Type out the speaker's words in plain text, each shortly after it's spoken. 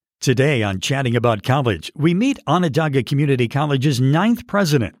Today on Chatting About College, we meet Onondaga Community College's 9th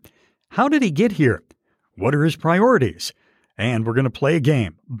president. How did he get here? What are his priorities? And we're going to play a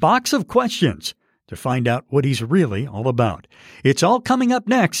game, Box of Questions, to find out what he's really all about. It's all coming up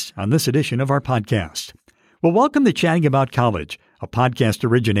next on this edition of our podcast. Well, welcome to Chatting About College, a podcast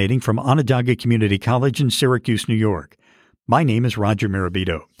originating from Onondaga Community College in Syracuse, New York. My name is Roger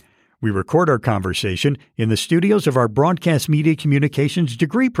Mirabito. We record our conversation in the studios of our Broadcast Media Communications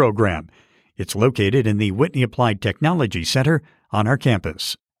degree program. It's located in the Whitney Applied Technology Center on our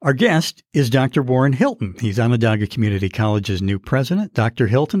campus. Our guest is Dr. Warren Hilton. He's Onondaga Community College's new president. Dr.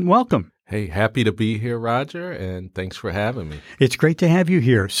 Hilton, welcome. Hey, happy to be here, Roger, and thanks for having me. It's great to have you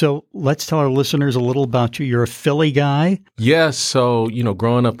here. So let's tell our listeners a little about you. You're a Philly guy? Yes. So,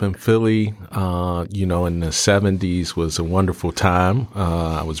 growing up in Philly, in the 70s was a wonderful time.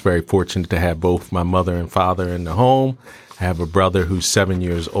 I was very fortunate to have both my mother and father in the home. I have a brother who's 7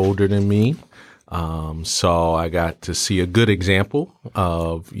 years older than me. So I got to see a good example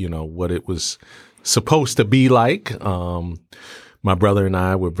of, what it was supposed to be like. My brother and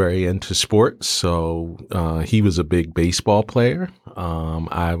I were very into sports, so he was a big baseball player.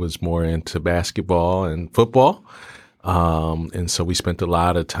 I was more into basketball and football. And so we spent a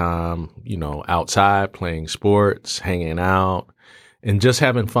lot of time, outside playing sports, hanging out, and just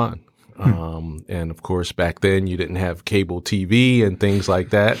having fun. And of course, back then you didn't have cable TV and things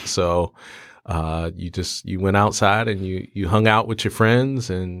like that. So you went outside and you hung out with your friends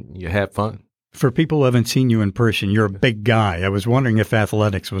and you had fun. For people who haven't seen you in person, you're a big guy. I was wondering if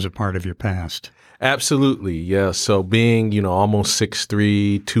athletics was a part of your past. Absolutely, yeah. So being, almost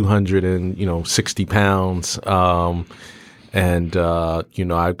 6'3", 260 pounds, I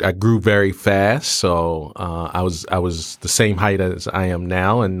grew very fast. So I was the same height as I am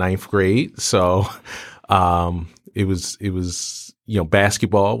now in 9th grade. So it was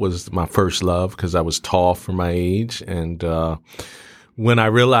basketball was my first love because I was tall for my age. And when I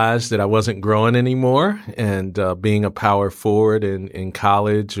realized that I wasn't growing anymore and being a power forward in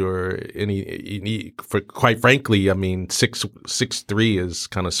college or quite frankly, 6'3" is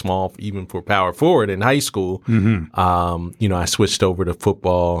kind of small even for power forward in high school. Mm-hmm. I switched over to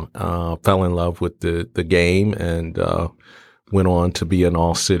football, fell in love with the game and went on to be an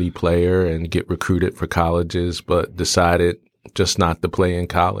all-city player and get recruited for colleges, but decided just not to play in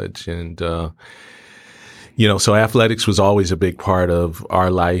college. And so athletics was always a big part of our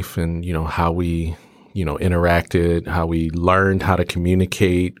life and, how we, interacted, how we learned how to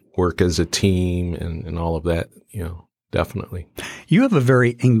communicate, work as a team and all of that, definitely. You have a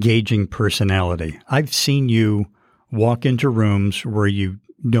very engaging personality. I've seen you walk into rooms where you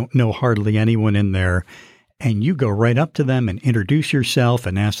don't know hardly anyone in there, and you go right up to them and introduce yourself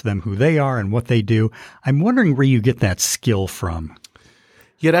and ask them who they are and what they do. I'm wondering where you get that skill from.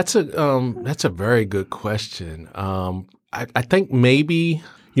 Yeah, that's a very good question. I think maybe,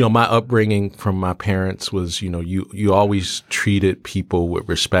 my upbringing from my parents was, you always treated people with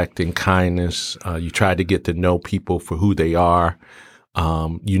respect and kindness. You tried to get to know people for who they are.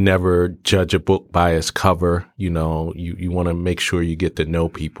 You never judge a book by its cover. You want to make sure you get to know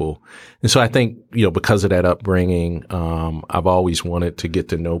people. And so I think, because of that upbringing, I've always wanted to get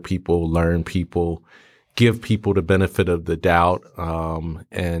to know people, learn people, give people the benefit of the doubt,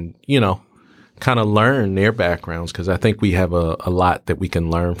 and, kind of learn their backgrounds because I think we have a lot that we can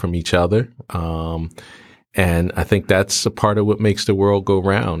learn from each other. And I think that's a part of what makes the world go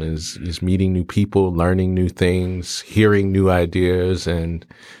round is meeting new people, learning new things, hearing new ideas. And,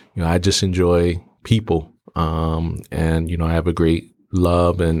 I just enjoy people. And, I have a great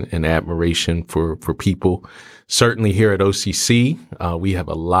love and admiration for people. Certainly here at OCC, we have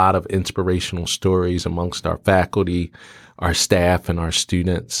a lot of inspirational stories amongst our faculty, our staff, and our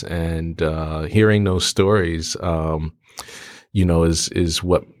students. And hearing those stories, is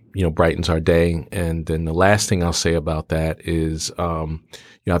what, brightens our day. And then the last thing I'll say about that is,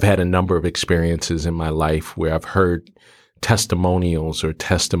 I've had a number of experiences in my life where I've heard testimonials or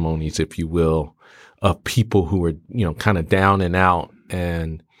testimonies, if you will, of people who were, kind of down and out.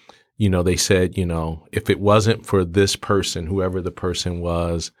 And they said, if it wasn't for this person, whoever the person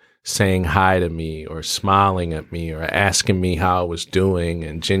was, saying hi to me or smiling at me or asking me how I was doing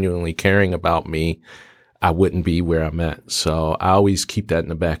and genuinely caring about me, I wouldn't be where I'm at. So I always keep that in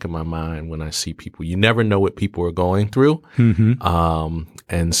the back of my mind when I see people. You never know what people are going through. Mm-hmm.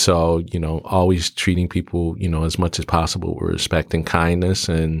 And so, always treating people, as much as possible with respect and kindness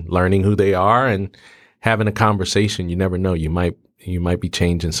and learning who they are and having a conversation. You never know. You might be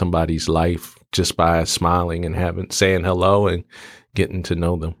changing somebody's life just by smiling and saying hello and getting to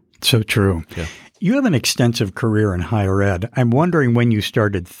know them. So true. Yeah. You have an extensive career in higher ed. I'm wondering when you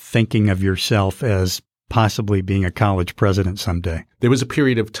started thinking of yourself as possibly being a college president someday. There was a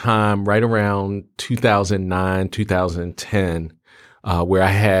period of time right around 2009, 2010, where I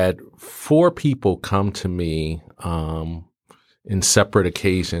had 4 people come to me in separate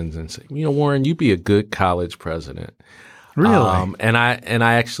occasions and say, Warren, you'd be a good college president. Really? And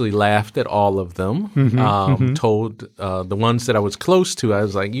I actually laughed at all of them. Told the ones that I was close to, I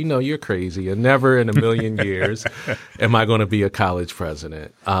was like, you're crazy, and never in a million years am I going to be a college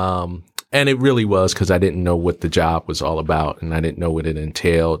president. And it really was because I didn't know what the job was all about, and I didn't know what it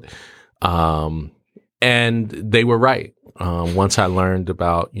entailed. And they were right. Once I learned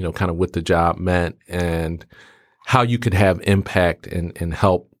about kind of what the job meant and how you could have impact and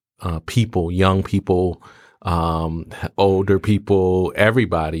help people, young people, older people,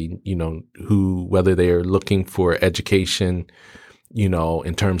 everybody, who, whether they're looking for education,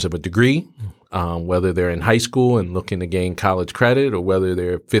 in terms of a degree, whether they're in high school and looking to gain college credit, or whether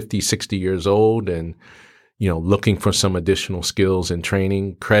they're 50, 60 years old and, looking for some additional skills and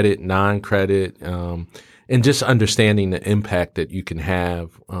training, credit, non-credit, and just understanding the impact that you can have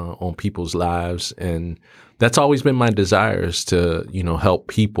on people's lives. And that's always been my desire, is to, help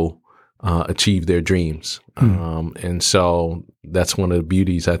people achieve their dreams. And so that's one of the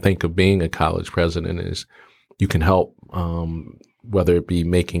beauties, I think, of being a college president, is you can help, whether it be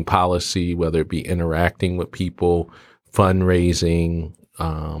making policy, whether it be interacting with people, fundraising,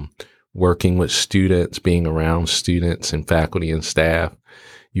 working with students, being around students and faculty and staff.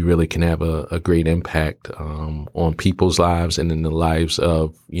 You really can have a great impact on people's lives and in the lives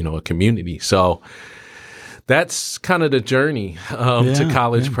of, a community. So that's kind of the journey to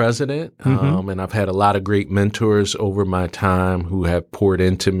college president. And I've had a lot of great mentors over my time who have poured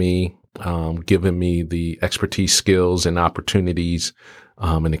into me, given me the expertise, skills, and opportunities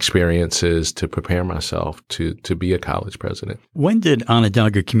and experiences to prepare myself to be a college president. When did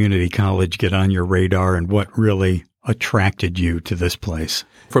Onondaga Community College get on your radar, and what really attracted you to this place?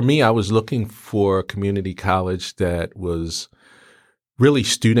 For me, I was looking for a community college that was really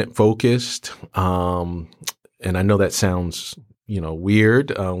student focused. And I know that sounds, weird.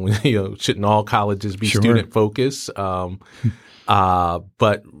 Shouldn't all colleges be student focused? But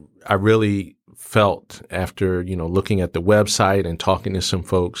I really felt, after, looking at the website and talking to some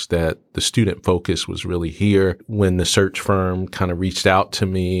folks, that the student focus was really here. When the search firm kind of reached out to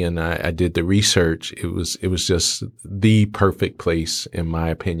me and I did the research, it was just the perfect place, in my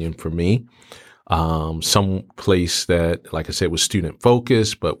opinion, for me. Some place that, like I said, was student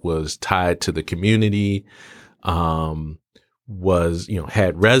focused, but was tied to the community, was,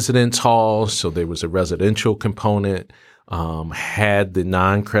 had residence halls. So there was a residential component, had the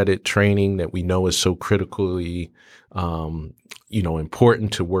non-credit training that we know is so critically,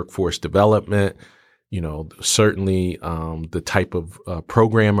 important to workforce development. Certainly, the type of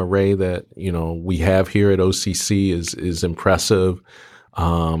program array that, we have here at OCC is impressive.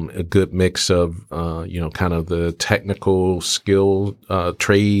 A good mix of, kind of the technical skill,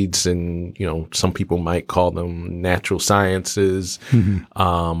 trades, and, some people might call them natural sciences,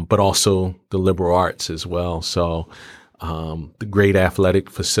 but also the liberal arts as well. So, the great athletic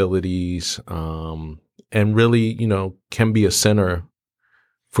facilities, and really, can be a center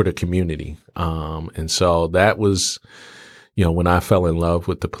for the community. And so that was, when I fell in love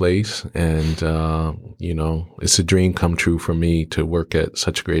with the place, and, it's a dream come true for me to work at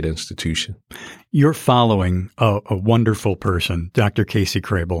such a great institution. You're following a wonderful person, Dr. Casey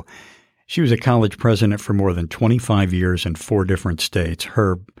Crable. She was a college president for more than 25 years in 4 different states.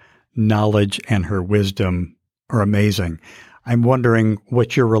 Her knowledge and her wisdom are amazing. I'm wondering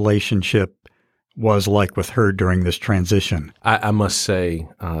what your relationship was like with her during this transition. I must say,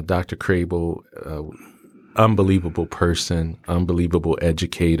 Dr. Crable, unbelievable person, unbelievable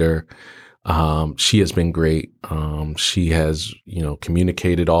educator. She has been great. She has,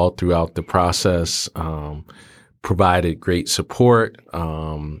 communicated all throughout the process, provided great support,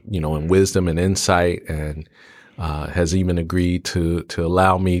 and wisdom and insight, and has even agreed to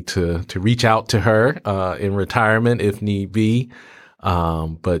allow me to reach out to her in retirement if need be.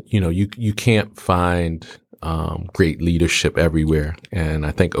 But you can't find great leadership everywhere, and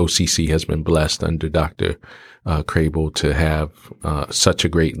I think OCC has been blessed under Dr. Crable to have such a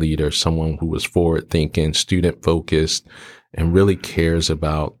great leader, someone who was forward-thinking, student-focused, and really cares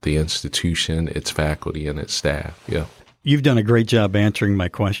about the institution, its faculty, and its staff. Yeah. You've done a great job answering my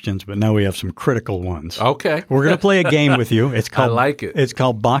questions, but now we have some critical ones. Okay. We're going to play a game with you. It's called, I like it. It's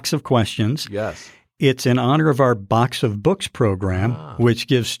called Box of Questions. Yes. It's in honor of our Box of Books program, which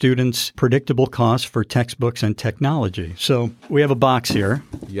gives students predictable costs for textbooks and technology. So we have a box here.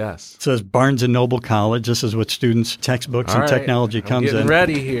 Yes. It says Barnes & Noble College. This is what students' textbooks and technology comes in.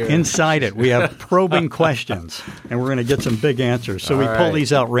 Ready here. Inside it, we have probing questions, and we're going to get some big answers. So we pull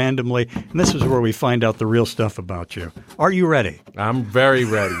these out randomly, and this is where we find out the real stuff about you. Are you ready? I'm very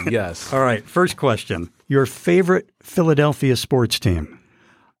ready, yes. All right, first question. Your favorite Philadelphia sports team?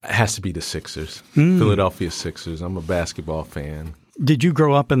 It has to be the Sixers, Philadelphia Sixers. I'm a basketball fan. Did you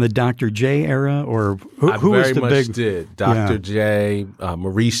grow up in the Dr. J era, or who was the big? I very much did. Dr. J,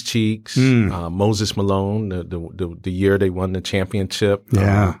 Maurice Cheeks, Moses Malone, the year they won the championship.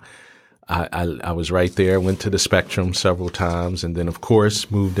 Yeah. I was right there, went to the Spectrum several times, and then, of course,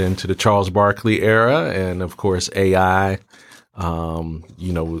 moved into the Charles Barkley era, and, of course, AI, one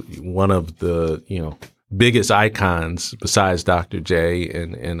of the, biggest icons besides Dr. J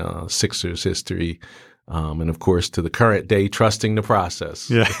in Sixers history. And of course, to the current day, trusting the process.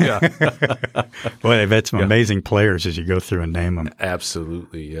 Yeah. Boy, they've had some amazing players as you go through and name them.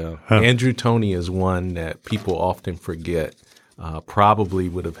 Absolutely, yeah. Andrew Toney is one that people often forget. Probably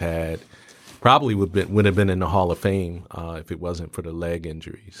would have been in the Hall of Fame if it wasn't for the leg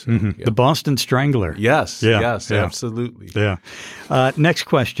injuries. So, The Boston Strangler. Yes, absolutely. Yeah. Next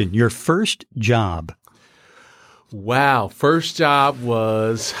question. Your first job. Wow. First job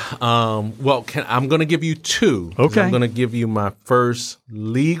was, I'm going to give you two. Okay. I'm going to give you my first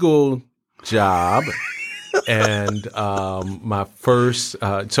legal we I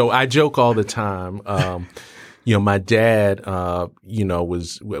joke all the time. My dad,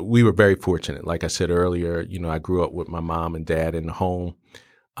 we were very fortunate. Like I said earlier, I grew up with my mom and dad in the home.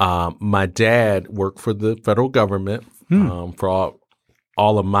 My dad worked for the federal government for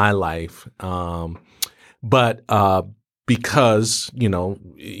all of my life. But because,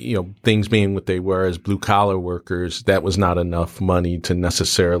 things being what they were as blue collar workers, that was not enough money to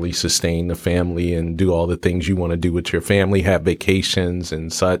necessarily sustain the family and do all the things you want to do with your family, have vacations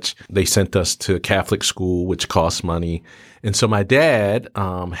and such. They sent us to Catholic school, which costs money. And so my dad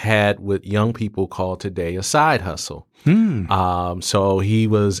had what young people call today a side hustle. So he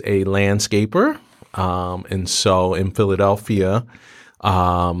was a landscaper. And so in Philadelphia,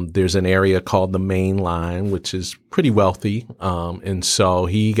 there's an area called the Main Line, which is pretty wealthy. And so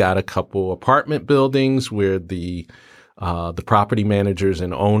he got a couple apartment buildings where the property managers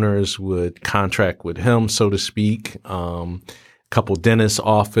and owners would contract with him, so to speak. Couple dentist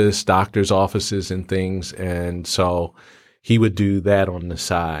office, doctor's offices and things. And so he would do that on the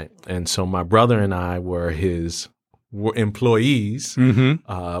side. And so my brother and I were his employees.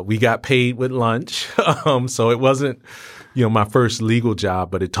 We got paid with lunch. So it wasn't, my first legal job,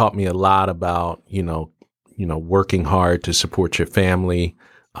 but it taught me a lot about, working hard to support your family.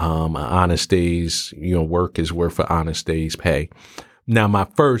 Honest days, work is worth an honest day's pay. Now, my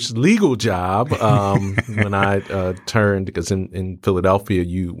first legal job, when I turned, because in Philadelphia,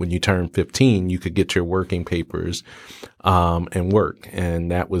 when you turn 15, you could get your working papers and work.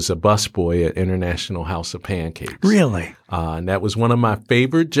 And that was a busboy at International House of Pancakes. Really? And that was one of my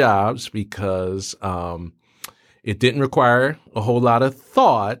favorite jobs because it didn't require a whole lot of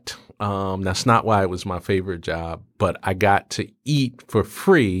thought. That's not why it was my favorite job, but I got to eat for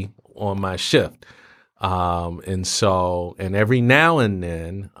free on my shift. And every now and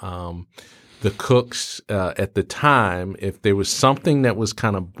then, the cooks, at the time, if there was something that was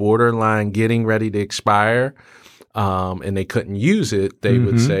kind of borderline getting ready to expire, and they couldn't use it, they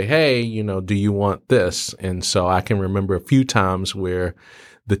would say, hey, do you want this? And so I can remember a few times where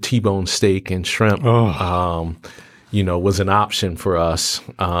the T-bone steak and shrimp, was an option for us.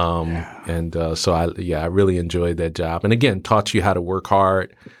 So I really enjoyed that job. And again, taught you how to work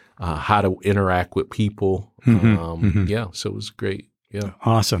hard, how to interact with people. So it was great. Yeah.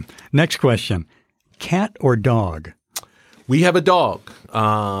 Awesome. Next question. Cat or dog? We have a dog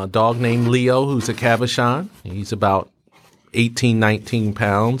named Leo, who's a Cavachon. He's about 18, 19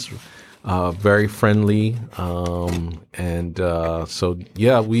 pounds. Very friendly. We've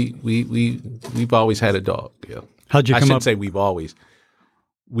always had a dog. Yeah. How'd you come up? I shouldn't say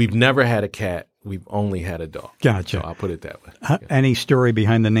we've never had a cat. We've only had a dog. Gotcha. So I'll put it that way. Any story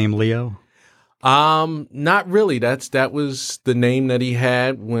behind the name Leo? Not really. That was the name that he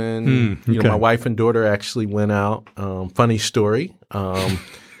had when, my wife and daughter actually went out. Funny story. They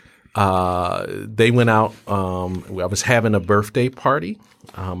went out, I was having a birthday party.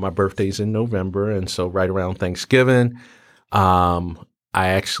 My birthday's in November. And so right around Thanksgiving, I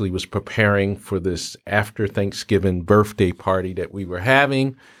actually was preparing for this after Thanksgiving birthday party that we were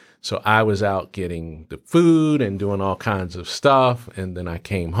having. So I was out getting the food and doing all kinds of stuff. And then I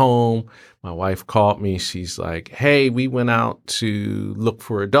came home. My wife called me. She's like, hey, we went out to look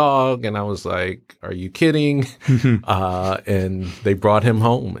for a dog. And I was like, are you kidding? And they brought him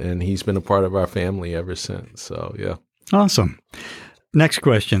home, and he's been a part of our family ever since. So, yeah. Awesome. Next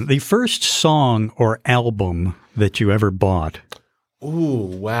question. The first song or album that you ever bought? Ooh,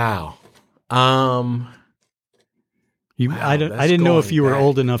 wow. I didn't know if you were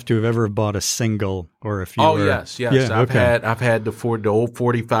old enough to have ever bought a single, or if you were. Yes. Yeah, I've had the old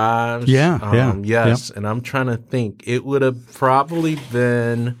 45s. Yeah. Yes. And I'm trying to think. It would have probably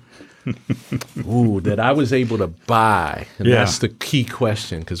been that I was able to buy. And that's the key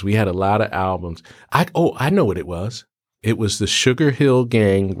question, because we had a lot of albums. I know what it was. It was the Sugar Hill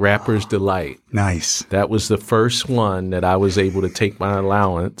Gang Rapper's Delight. Nice. That was the first one that I was able to take my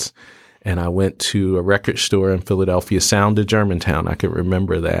allowance. And I went to a record store in Philadelphia, Sound of Germantown. I could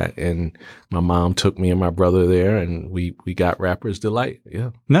remember that. And my mom took me and my brother there, and we got Rapper's Delight.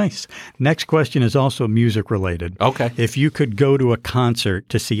 Yeah. Nice. Next question is also music related. Okay. If you could go to a concert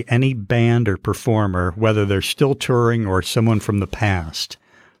to see any band or performer, whether they're still touring or someone from the past,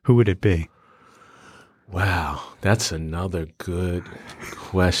 who would it be? Wow. That's another good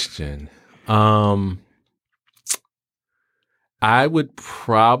question. I would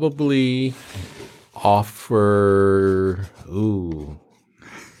probably offer,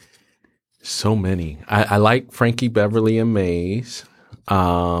 so many. I like Frankie Beverly and Maze.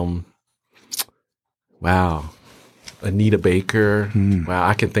 Wow. Anita Baker. Wow,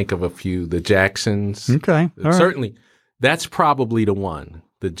 I can think of a few. The Jacksons. Okay. All Certainly. Right. That's probably the one.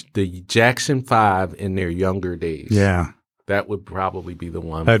 The Jackson 5 in their younger days. Yeah. That would probably be the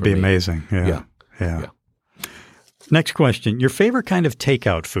one. That'd for be me. amazing. Yeah. Next question. Your favorite kind of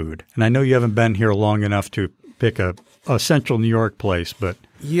takeout food? And I know you haven't been here long enough to pick a central New York place, but.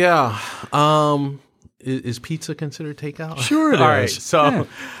 Yeah. Is pizza considered takeout? Sure it is. All right. So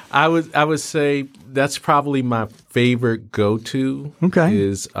I would say that's probably my favorite go-to. Okay.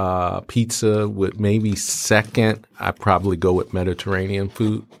 Is pizza. With maybe second, I probably go with Mediterranean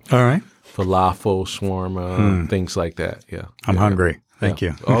food. All right. Falafel, shawarma, things like that. Yeah. I'm hungry. Thank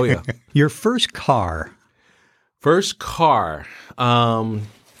you. Oh, yeah. Your first car? First car.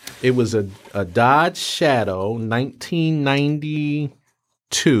 It was a Dodge Shadow,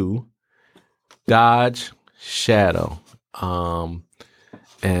 1992 Dodge Shadow.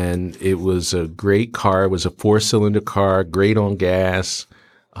 And it was a great car. It was a 4-cylinder car, great on gas,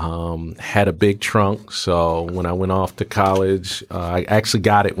 had a big trunk. So when I went off to college, I actually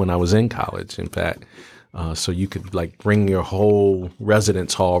got it when I was in college, in fact. So you could like bring your whole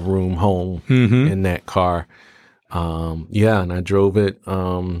residence hall room home in that car. And I drove it.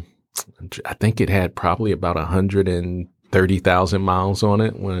 I think it had probably about 130,000 miles on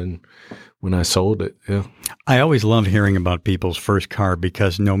it when I sold it. Yeah. I always love hearing about people's first car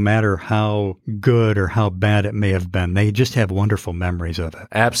because no matter how good or how bad it may have been, they just have wonderful memories of it.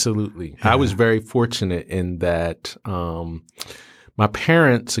 Absolutely. Yeah. I was very fortunate in that, my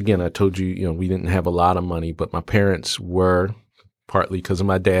parents, again, I told you, we didn't have a lot of money, but my parents were, partly because of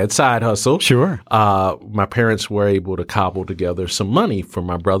my dad's side hustle. Sure. My parents were able to cobble together some money for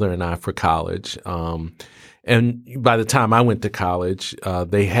my brother and I for college. And by the time I went to college,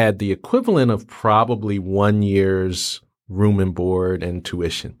 they had the equivalent of probably 1 year's room and board and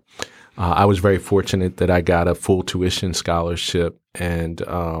tuition. I was very fortunate that I got a full tuition scholarship and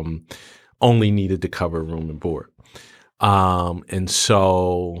only needed to cover room and board. And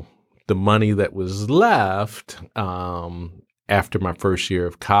so the money that was left after my first year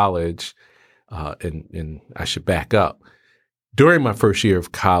of college, and I should back up. During my first year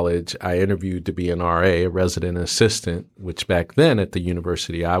of college, I interviewed to be an RA, a resident assistant, which back then at the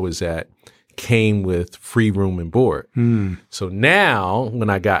university I was at came with free room and board. So now when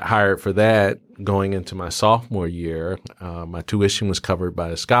I got hired for that, going into my sophomore year, my tuition was covered by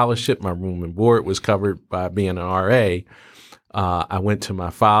a scholarship. My room and board was covered by being an RA. I went to my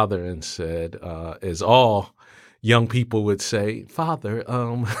father and said, as all young people would say, Father,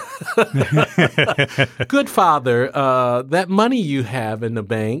 good father, that money you have in the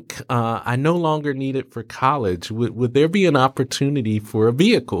bank, I no longer need it for college. Would there be an opportunity for a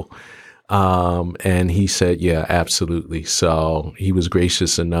vehicle? And he said, yeah, absolutely. So he was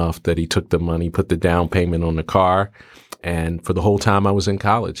gracious enough that he took the money, put the down payment on the car. And for the whole time I was in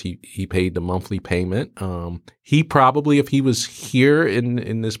college, he paid the monthly payment. He probably, if he was here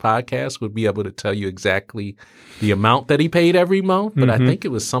in this podcast, would be able to tell you exactly the amount that he paid every month. But I think it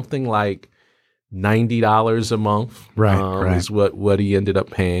was something like $90 a month. Right. Is what he ended up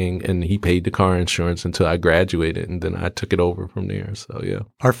paying, and he paid the car insurance until I graduated, and then I took it over from there. So yeah.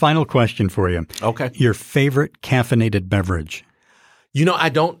 Our final question for you. Okay. Your favorite caffeinated beverage? I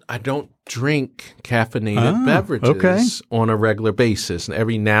don't drink caffeinated beverages on a regular basis. And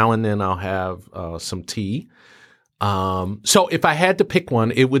every now and then I'll have some tea. So if I had to pick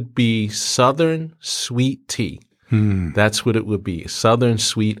one, it would be Southern sweet tea. That's what it would be, Southern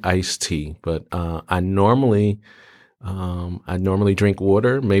sweet iced tea. But I normally drink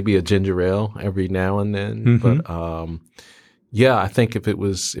water, maybe a ginger ale every now and then. But I think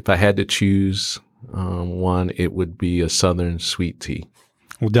if I had to choose one, it would be a Southern sweet tea.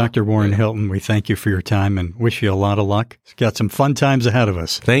 Well, Dr. Warren Hilton, we thank you for your time and wish you a lot of luck. It's got some fun times ahead of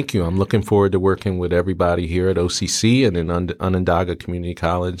us. Thank you. I'm looking forward to working with everybody here at OCC and in Onondaga Community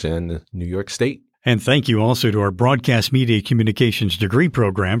College and New York State. And thank you also to our Broadcast Media Communications degree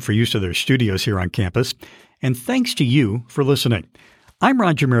program for use of their studios here on campus. And thanks to you for listening. I'm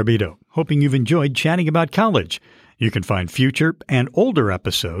Roger Mirabito, hoping you've enjoyed chatting about college. You can find future and older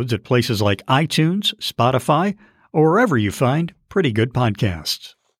episodes at places like iTunes, Spotify, or wherever you find pretty good podcasts.